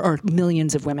me, there are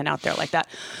millions of women out there like that.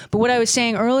 But what I was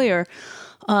saying earlier,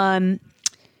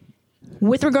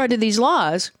 with regard to these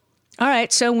laws, all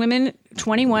right, so women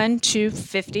 21 to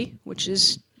 50, which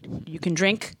is you can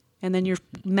drink and then you're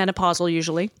menopausal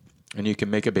usually. And you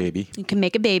can make a baby. You can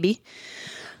make a baby.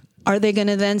 Are they going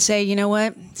to then say, you know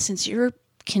what, since you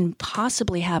can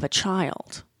possibly have a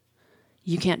child,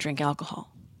 you can't drink alcohol?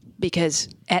 Because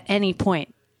at any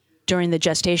point during the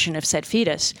gestation of said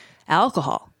fetus,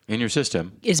 alcohol in your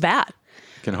system is bad.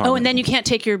 Can harm and then you can't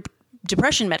take your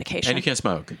depression medication. And you can't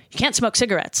smoke. You can't smoke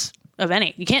cigarettes of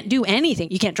any. You can't do anything.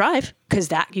 You can't drive because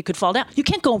you could fall down. You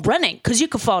can't go running because you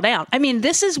could fall down. I mean,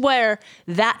 this is where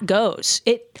that goes.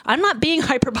 I'm not being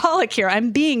hyperbolic here. I'm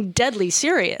being deadly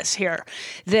serious here.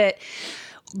 That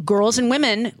girls and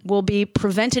women will be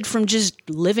prevented from just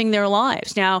living their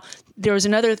lives. Now, there was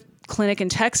another clinic in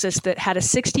Texas that had a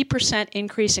 60%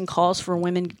 increase in calls for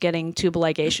women getting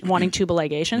wanting tubal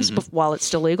ligations while it's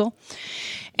still legal.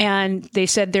 And they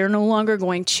said they're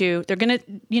going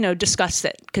to discuss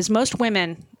it because most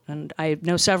women, and I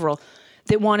know several,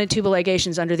 that wanted tubal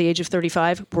ligations under the age of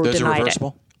 35 were Those denied are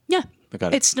reversible? it. Yeah.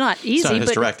 It's not easy.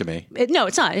 It's not a hysterectomy. No,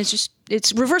 it's not.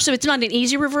 It's reversible. It's not an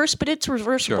easy reverse, but it's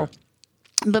reversible. Sure.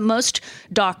 But most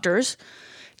doctors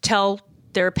tell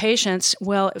their patients,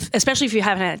 well, especially if you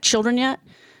haven't had children yet,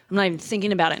 I'm not even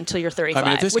thinking about it until you're 35. I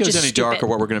mean, if this goes any darker,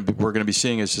 what we're going to be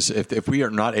seeing is just, if we are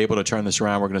not able to turn this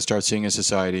around, we're going to start seeing a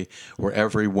society where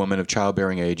every woman of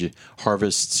childbearing age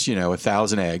harvests,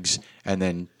 1,000 eggs and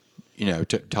then,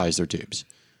 ties their tubes.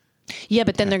 Yeah,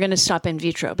 but then they're going to stop in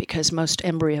vitro because most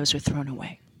embryos are thrown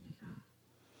away.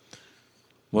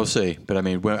 We'll see, but I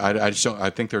mean, I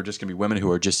think there are just going to be women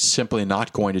who are just simply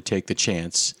not going to take the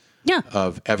chance. Yeah.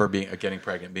 Of ever getting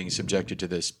pregnant, being subjected to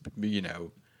this,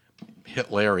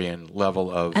 Hitlerian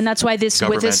level of. And that's why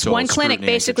with this one clinic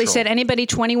basically said anybody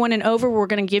 21 and over, we're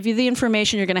going to give you the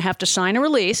information. You're going to have to sign a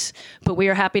release, but we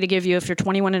are happy to give you, if you're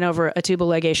 21 and over, a tubal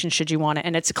ligation should you want it.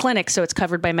 And it's a clinic, so it's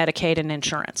covered by Medicaid and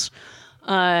insurance.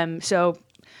 So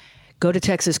go to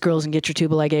Texas, girls, and get your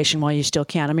tubal ligation while you still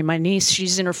can. I mean, my niece,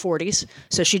 she's in her 40s,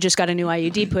 so she just got a new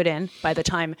IUD put in. By the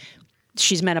time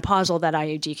she's menopausal, that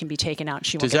IUD can be taken out and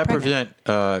she won't get pregnant.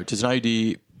 Does an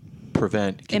IUD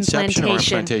prevent conception or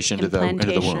implantation into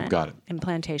the womb? Got it.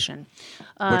 Implantation.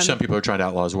 Which some people are trying to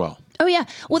outlaw as well. Oh, yeah.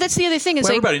 Well, that's the other thing.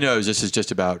 Everybody knows this is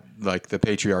just about the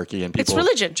patriarchy and people. It's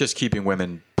religion. Just keeping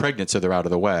women pregnant so they're out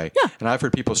of the way. Yeah. And I've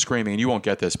heard people screaming, and you won't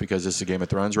get this because this is a Game of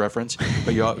Thrones reference,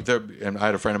 but and I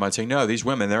had a friend of mine saying, no, these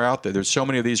women, they're out there. There's so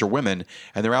many of these are women,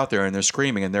 and they're out there, and they're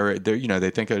screaming, and they're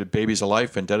they think a baby's a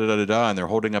life, and da-da-da-da-da, and they're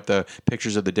holding up the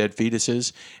pictures of the dead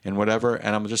fetuses and whatever.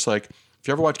 And I'm just like, if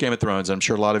you ever watch Game of Thrones, I'm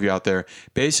sure a lot of you out there,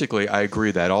 basically, I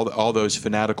agree that all those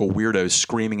fanatical weirdos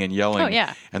screaming and yelling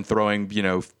and throwing,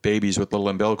 babies with little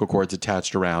umbilical cords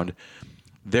attached around,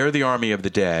 they're the army of the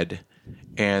dead,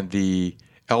 and the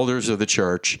elders of the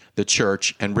church,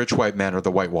 and rich white men are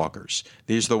the White Walkers.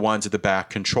 These are the ones at the back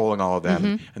controlling all of them.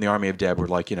 Mm-hmm. And the army of dead were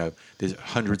there's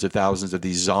hundreds of thousands of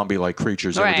these zombie-like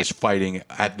creatures that are just fighting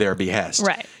at their behest.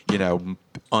 Right.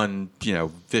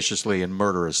 Viciously and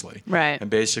murderously. Right. And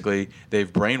basically,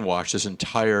 they've brainwashed this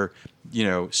entire,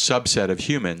 subset of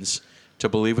humans to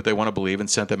believe what they want to believe and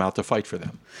sent them out to fight for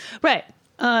them. Right.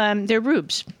 They're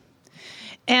rubes.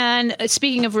 And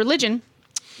speaking of religion,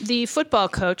 the football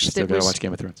coach Still gotta watch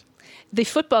Game of Thrones. The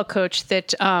football coach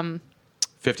that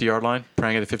 50-yard line,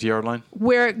 praying at the 50-yard line,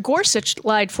 where Gorsuch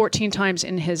lied 14 times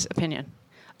in his opinion.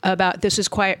 about this is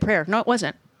quiet prayer. No, it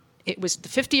wasn't. It was the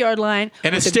 50-yard line.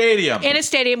 In a stadium. In a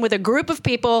stadium with a group of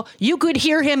people. You could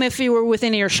hear him if you were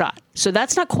within earshot. So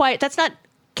that's not quiet. That's not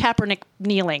Kaepernick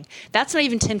kneeling. That's not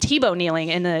even Tim Tebow kneeling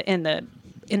in the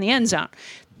end zone.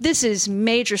 This is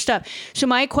major stuff. So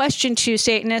my question to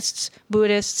Satanists,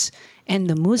 Buddhists, and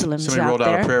the Muslims Somebody rolled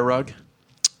out a prayer rug?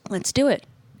 Let's do it.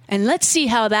 And let's see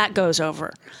how that goes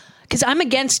over. Because I'm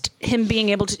against him being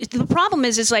able to. The problem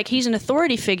is like he's an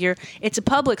authority figure. It's a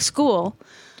public school.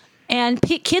 And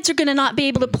kids are going to not be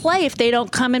able to play if they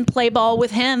don't come and play ball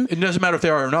with him. It doesn't matter if they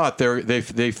are or not.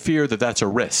 They fear that that's a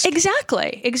risk.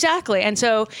 Exactly. And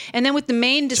then with the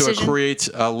Maine decision. So it creates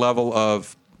a level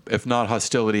of, if not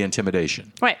hostility,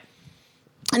 intimidation. Right.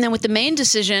 And then with the Maine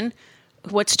decision,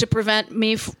 what's to prevent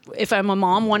me, if I'm a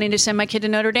mom wanting to send my kid to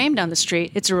Notre Dame down the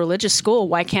street? It's a religious school.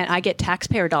 Why can't I get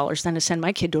taxpayer dollars then to send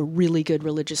my kid to a really good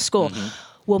religious school? Mm-hmm.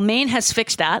 Well, Maine has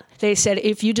fixed that. They said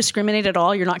if you discriminate at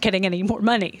all, you're not getting any more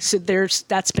money. So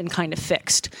that's been kind of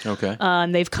fixed. Okay.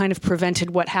 They've kind of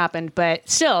prevented what happened, but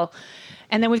still.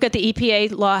 And then we've got the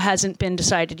EPA law hasn't been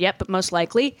decided yet, but most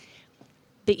likely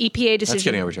the EPA decision. That's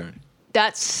getting overturned.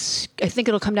 I think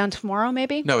it'll come down tomorrow,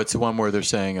 maybe. No, it's the one where they're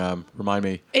saying, remind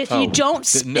me. If you don't,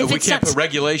 we can't put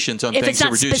regulations on things to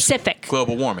reduce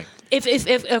global warming.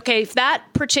 If that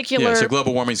particular so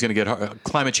global warming is going to get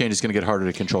climate change is going to get harder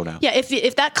to control now. Yeah,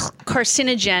 if that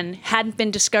carcinogen hadn't been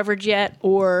discovered yet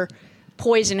or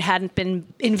poison hadn't been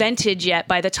invented yet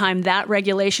by the time that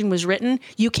regulation was written,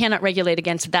 you cannot regulate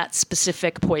against that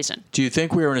specific poison. Do you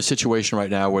think we are in a situation right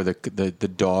now where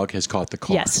the dog has caught the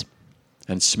car? Yes.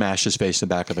 And smashed his face in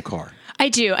the back of the car? I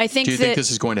do. I think. Do you think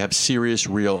this is going to have serious,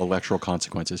 real electoral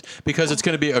consequences? Because it's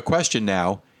going to be a question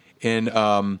now in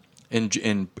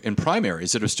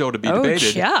primaries that are still to be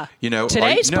debated. Yeah.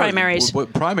 Today's primaries.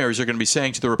 What primaries are going to be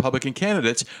saying to the Republican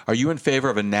candidates, are you in favor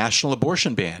of a national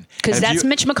abortion ban? Because that's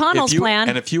Mitch McConnell's plan.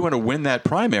 And if you want to win that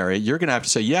primary, you're going to have to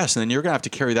say yes, and then you're going to have to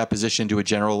carry that position into a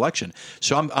general election.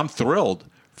 So I'm thrilled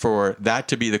for that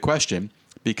to be the question,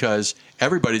 because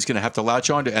everybody's going to have to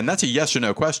latch on to, and that's a yes or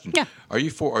no question. Yeah. Are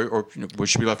you for, or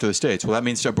should be left to the states? Well, that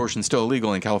means abortion's still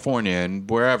illegal in California and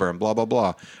wherever, and blah, blah,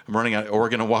 blah. I'm running out of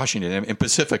Oregon and Washington, in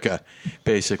Pacifica,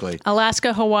 basically.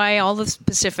 Alaska, Hawaii, all the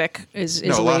Pacific is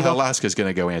legal. Alaska's going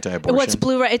to go anti-abortion. What's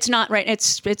blue? It's not right.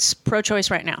 It's pro-choice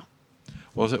right now.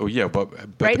 Well, yeah, but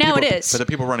right now it is. But the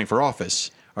people running for office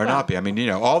are not. I mean,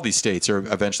 all these states are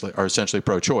essentially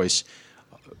pro-choice.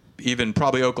 Even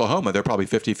probably Oklahoma, they're probably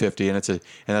 50-50, and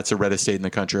that's the reddest state in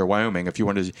the country, or Wyoming. If you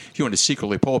want to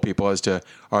secretly poll people as to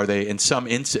are they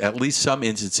at least some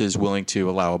instances willing to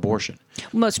allow abortion.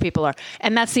 Most people are,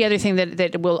 and that's the other thing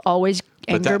that will always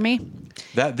anger me.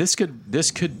 This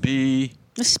could be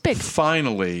big.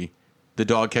 Finally the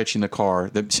dog catching the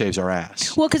car that saves our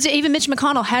ass. Well, because even Mitch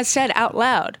McConnell has said out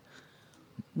loud,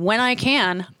 when I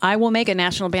can, I will make a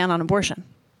national ban on abortion.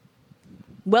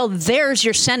 Well, there's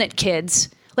your Senate, kids.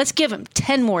 Let's give him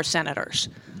 10 more senators.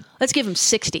 Let's give him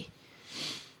 60.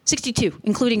 62,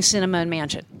 including Sinema and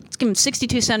Manchin. Let's give him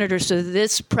 62 senators so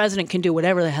this president can do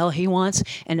whatever the hell he wants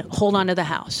and hold on to the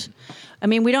House. I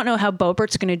mean, we don't know how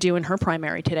Boebert's going to do in her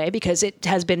primary today, because it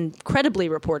has been credibly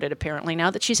reported, apparently,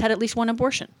 now that she's had at least one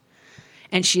abortion.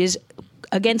 And she is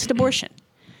against abortion.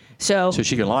 So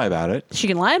she can lie about it. She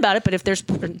can lie about it, but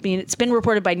it's been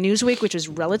reported by Newsweek, which is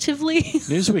relatively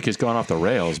Newsweek has gone off the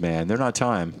rails, man. They're not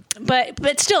time.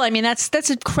 But still, I mean, that's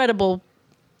a credible.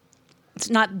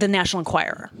 It's not the National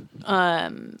Enquirer,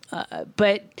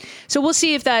 but so we'll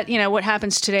see if that what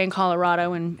happens today in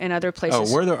Colorado and other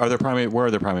places. Oh, where are there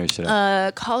primaries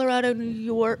today? Colorado, New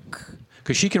York.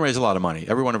 Because she can raise a lot of money.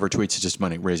 Every one of her tweets is just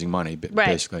raising money,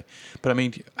 basically. Right. But I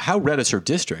mean, how red is her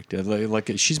district?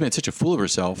 Like she's made such a fool of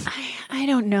herself. I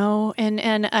don't know,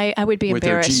 and I would be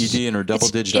embarrassed. With her GED and her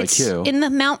double-digit IQ. In the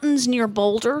mountains near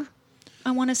Boulder. I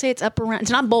want to say it's up around.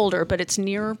 It's not Boulder, but it's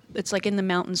near. It's like in the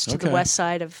mountains to the west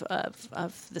side of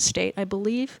the state, I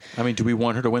believe. I mean, do we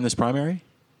want her to win this primary?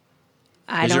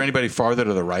 Is there anybody farther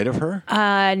to the right of her?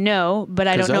 No, but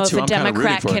I don't know if a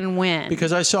Democrat can win.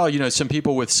 Because I saw, some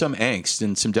people with some angst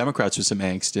and some Democrats with some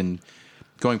angst and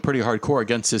going pretty hardcore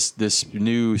against this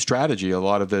new strategy a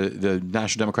lot of the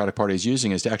National Democratic Party is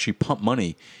using, is to actually pump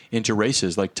money into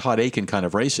races, like Todd Akin kind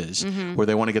of races, where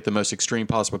they want to get the most extreme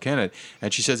possible candidate.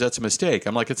 And she says that's a mistake.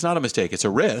 I'm like, it's not a mistake. It's a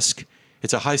risk.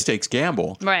 It's a high-stakes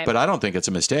gamble, right. But I don't think it's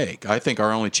a mistake. I think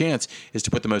our only chance is to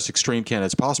put the most extreme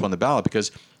candidates possible on the ballot, because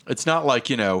It's not like,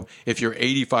 if you're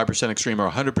 85% extreme or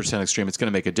 100% extreme, it's going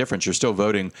to make a difference. You're still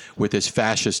voting with this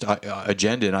fascist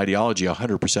agenda and ideology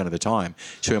 100% of the time.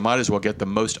 So you might as well get the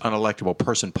most unelectable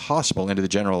person possible into the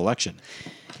general election.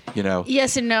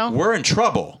 Yes and no. We're in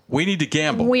trouble. We need to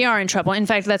gamble. We are in trouble. In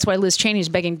fact, that's why Liz Cheney is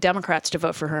begging Democrats to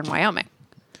vote for her in Wyoming.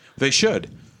 They should.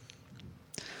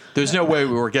 There's no way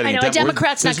we're getting a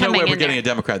Democrat's not coming in. There's no way we're getting a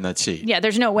Democrat in that seat. Yeah,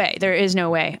 there's no way. There is no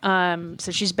way.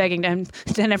 So she's begging, and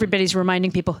then everybody's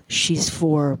reminding people she's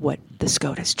for what the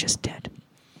SCOTUS just did.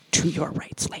 To your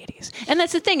rights, ladies. And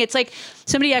that's the thing. It's like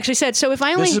somebody actually said, so if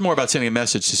I only... This is more about sending a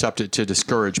message to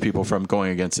discourage people from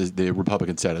going against the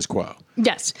Republican status quo.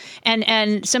 Yes.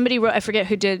 And somebody wrote, I forget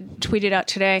who tweeted out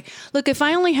today, look, if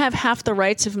I only have half the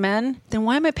rights of men, then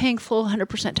why am I paying full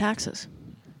 100% taxes?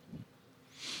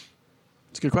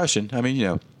 It's a good question. I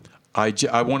mean,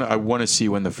 I want to see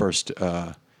when the first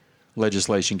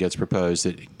legislation gets proposed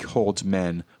that holds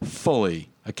men fully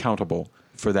accountable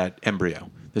for that embryo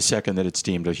the second that it's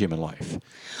deemed a human life.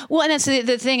 Well, and that's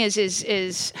the thing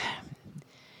is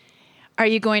are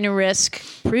you going to risk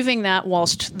proving that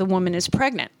whilst the woman is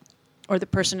pregnant or the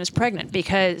person is pregnant?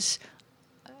 Because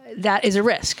that is a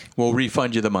risk. We'll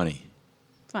refund you the money.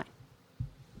 Fine.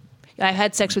 I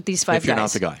had sex with these 5 guys. If you're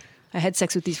not the guy. I had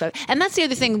sex with these 5. And that's the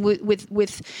other thing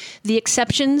with the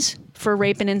exceptions for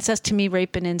rape and incest. To me,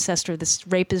 rape and incest are this.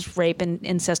 Rape is rape and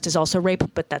incest is also rape,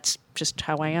 but that's just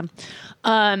how I am.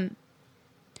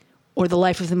 Or the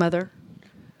life of the mother,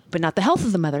 but not the health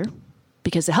of the mother,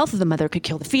 because the health of the mother could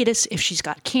kill the fetus. If she's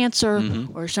got cancer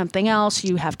or something else,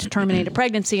 you have to terminate a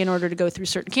pregnancy in order to go through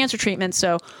certain cancer treatments.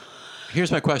 So here's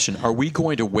my question. Are we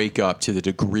going to wake up to the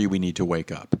degree we need to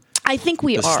wake up? I think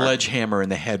we are. The sledgehammer in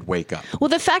the head wake up. Well,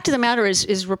 the fact of the matter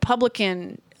is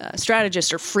Republican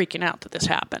strategists are freaking out that this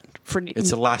happened.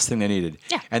 It's the last thing they needed.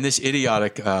 Yeah. And this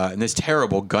idiotic and this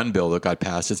terrible gun bill that got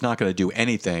passed, it's not going to do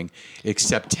anything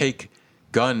except take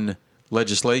gun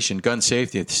legislation, gun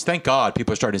safety. Thank God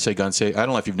people are starting to say gun safety. I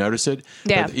don't know if you've noticed it.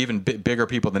 Yeah. But even bigger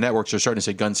people, the networks are starting to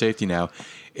say gun safety now.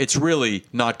 It's really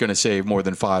not going to save more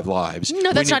than 5 lives.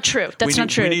 No, that's not true. That's not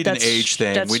true. We need an age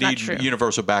thing. We need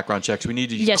universal background checks. We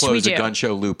need to close the gun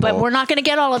show loophole. But we're not going to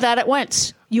get all of that at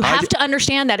once. You have to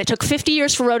understand that. It took 50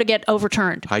 years for Roe to get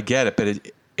overturned. I get it, but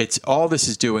it's all this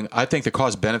is doing. I think the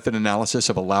cost-benefit analysis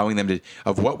of allowing them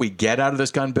of what we get out of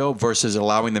this gun bill versus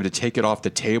allowing them to take it off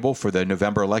the table for the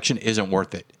November election isn't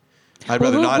worth it. I'd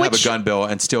rather not have a gun bill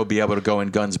and still be able to go in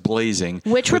guns blazing.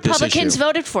 Which Republicans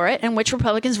voted for it and which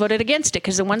Republicans voted against it?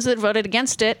 Because the ones that voted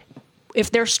against it, if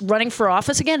they're running for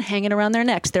office again, hanging around their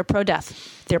necks, they're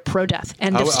pro-death. They're pro-death.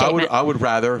 End of statement. I would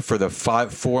rather, for the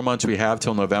 4 months we have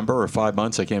till November, or 5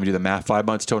 months, I can't even do the math, 5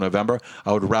 months till November,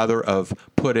 I would rather have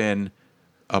put in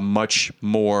a much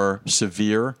more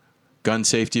severe gun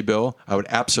safety bill. I would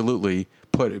absolutely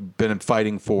been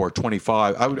fighting for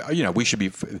 25. We should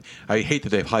be. I hate that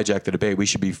they've hijacked the debate. We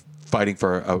should be fighting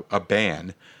for a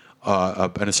ban,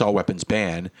 an assault weapons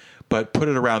ban, but put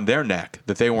it around their neck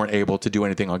that they weren't able to do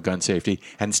anything on gun safety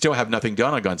and still have nothing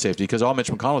done on gun safety, because all Mitch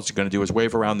McConnell is going to do is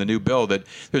wave around the new bill that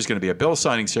there's going to be a bill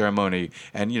signing ceremony,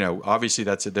 and obviously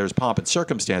there's pomp and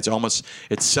circumstance. Almost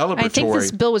it's celebratory. I think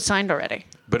this bill was signed already.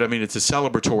 But I mean, it's a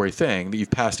celebratory thing that you've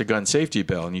passed a gun safety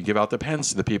bill and you give out the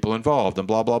pens to the people involved and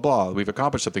blah blah blah. We've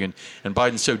accomplished something, and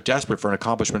Biden's so desperate for an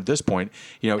accomplishment at this point.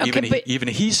 Even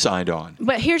he signed on.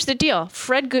 But here's the deal: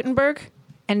 Fred Gutenberg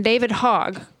and David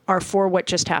Hogg are for what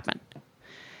just happened,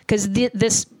 because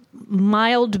this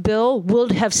mild bill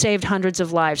would have saved hundreds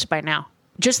of lives by now.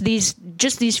 Just these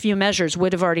few measures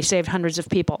would have already saved hundreds of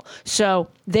people. So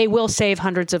they will save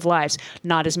hundreds of lives.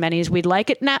 Not as many as we'd like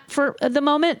it for the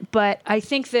moment, but I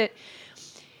think that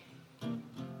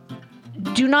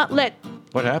do not let...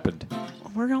 What happened?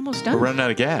 We're almost done. We're running out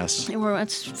of gas.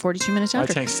 It's 42 minutes after.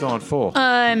 My tank's still on full.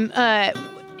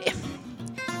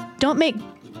 Don't make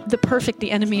the perfect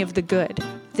the enemy of the good.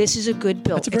 This is a good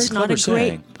bill. That's a very clever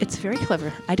saying. It's very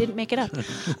clever. I didn't make it up.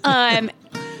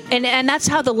 And that's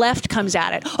how the left comes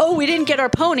at it. Oh, we didn't get our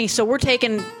pony, so we're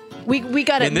taking. We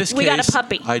got a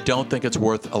puppy. I don't think it's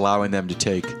worth allowing them to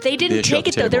take. They didn't take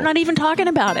it though. They're not even talking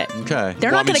about it. Okay,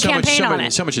 they're not going to campaign on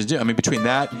it. So much is. I mean, between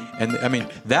that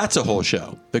and that's a whole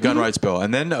show. The gun rights bill,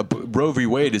 and then Roe v.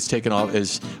 Wade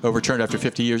is overturned after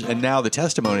 50 years, and now the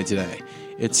testimony today.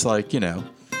 It's like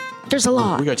There's a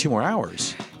lot. We got 2 more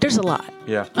hours. There's a lot.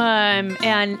 Yeah.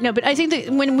 But I think that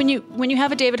when you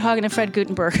have a David Hogg and a Fred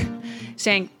Gutenberg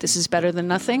saying this is better than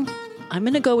nothing, I'm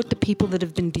going to go with the people that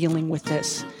have been dealing with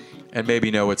this. And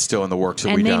maybe know what's still in the works.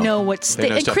 And they know what's.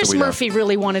 And Chris Murphy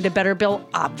really wanted a better bill,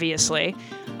 obviously.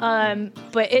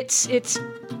 But it's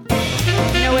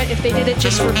show it. If they did it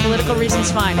just for political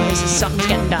reasons, fine. Because something's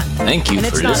getting done. Thank you And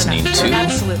for it's not listening enough. to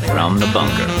Absolutely. From the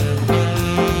Bunker.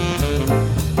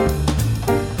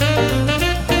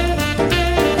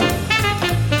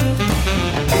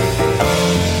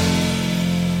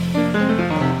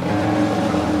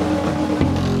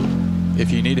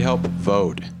 If you need help,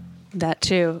 vote. That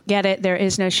too. Get it. There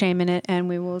is no shame in it. And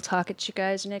we will talk at you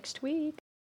guys next week.